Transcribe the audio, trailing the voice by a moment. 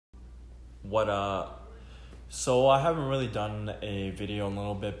What So I haven't really done a video in a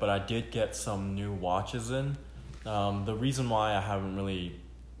little bit, but I did get some new watches in. The reason why I haven't really,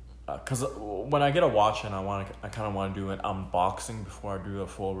 cause when I get a watch and I kind of want to do an unboxing before I do a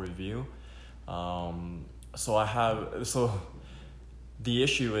full review. So the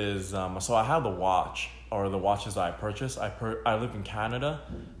issue is, so I have the watch or the watches I purchased. I live in Canada,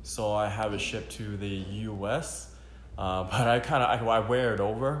 so I have it shipped to the U.S. But I wear it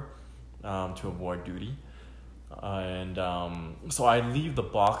over to avoid duty. So I leave the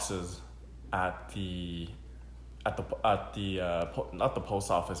boxes at the not the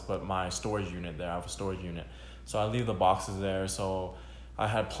post office, but my storage unit there. I have a storage unit, so I leave the boxes there. So I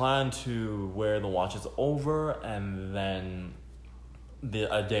had planned to wear the watches over, and then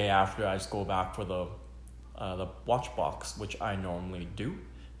a day after I just go back for the watch box, which I normally do,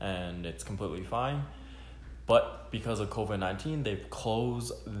 and it's completely fine. But because of COVID-19, they've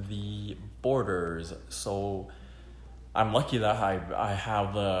closed the borders, so I'm lucky that I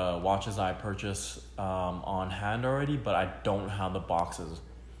have the watches I purchased on hand already, but I don't have the boxes.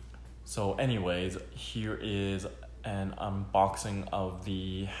 So anyways, here is an unboxing of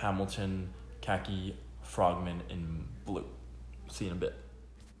the Hamilton Khaki Frogman in blue. See you in a bit.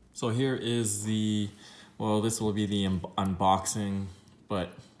 So here is this will be the unboxing,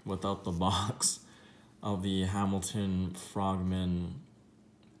 but without the box, of the Hamilton Frogman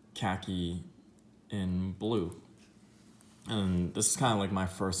Khaki in blue. And this is kind of like my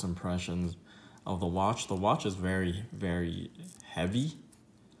first impressions of the watch. The watch is very, very heavy.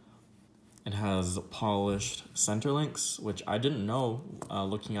 It has polished center links, which I didn't know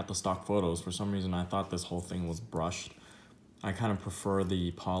looking at the stock photos. For some reason, I thought this whole thing was brushed. I kind of prefer the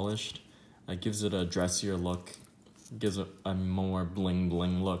polished. It gives it a dressier look, gives it a more bling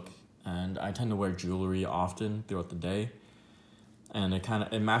bling look. And I tend to wear jewelry often throughout the day. And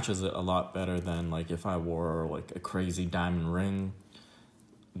it matches it a lot better than like if I wore like a crazy diamond ring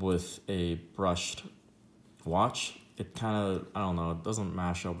with a brushed watch. It kind of, I don't know, it doesn't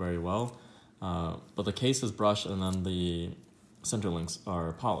mash up very well. But the case is brushed and then the center links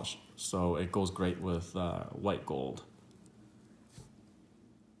are polished. So it goes great with white gold.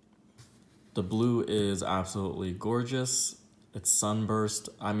 The blue is absolutely gorgeous. It's sunburst.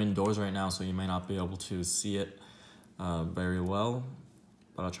 I'm indoors right now, so you may not be able to see it very well,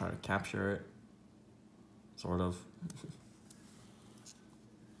 but I'll try to capture it, sort of.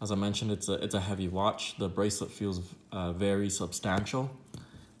 As I mentioned, it's a heavy watch. The bracelet feels very substantial.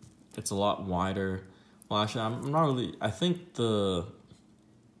 It's a lot wider. Well, actually, I'm not really. I think the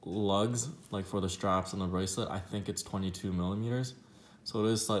lugs, like for the straps and the bracelet, I think it's 22 millimeters, so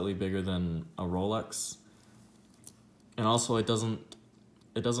it is slightly bigger than a Rolex. And also, it doesn't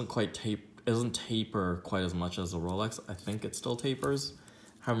taper quite as much as a Rolex. I think it still tapers.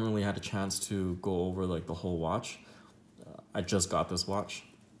 Haven't really had a chance to go over like the whole watch. I just got this watch.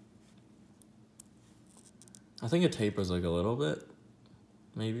 I think it tapers like a little bit,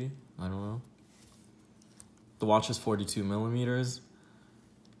 maybe. I don't know. The watch is 42 millimeters.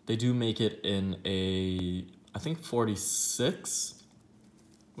 They do make it in I think 46,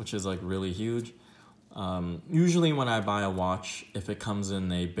 which is like really huge. Usually when I buy a watch, if it comes in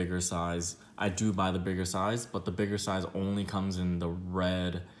a bigger size, I do buy the bigger size, but the bigger size only comes in the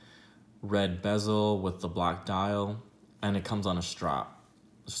red bezel with the black dial, and it comes on a strap.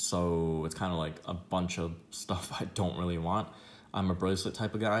 So it's kind of like a bunch of stuff I don't really want. I'm a bracelet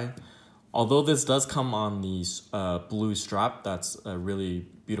type of guy. Although this does come on the blue strap, that's really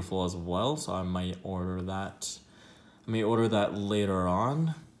beautiful as well, so I might order that. I may order that later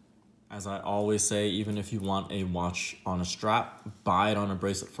on. As I always say, even if you want a watch on a strap, buy it on a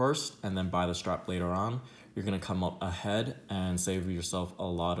bracelet first and then buy the strap later on. You're going to come up ahead and save yourself a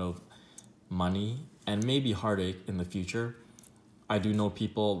lot of money and maybe heartache in the future. I do know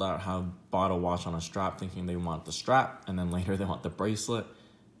people that have bought a watch on a strap thinking they want the strap and then later they want the bracelet,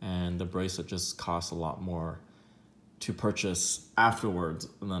 and the bracelet just costs a lot more to purchase afterwards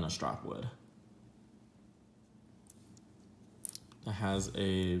than a strap would. It has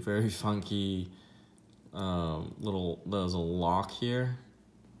a very funky there's a lock here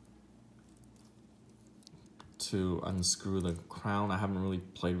to unscrew the crown. I haven't really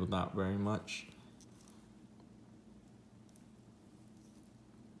played with that very much.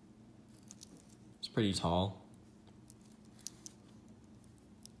 It's pretty tall.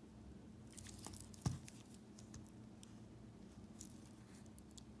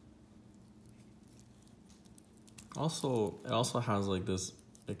 It also has like this,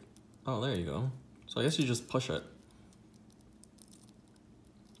 like, oh, there you go. So I guess you just push it.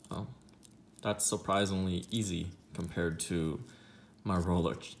 Oh, that's surprisingly easy compared to my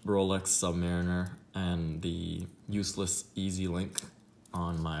Rolex Submariner and the useless Easy Link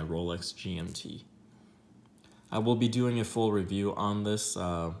on my Rolex GMT. I will be doing a full review on this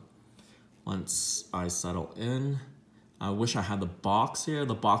once I settle in. I wish I had the box here.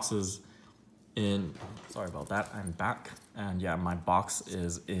 The box is in, sorry about that, I'm back. And yeah, my box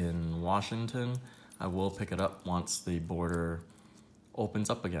is in Washington. I will pick it up once the border opens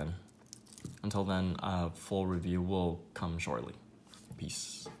up again. Until then, a full review will come shortly.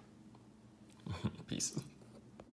 Peace. Peace.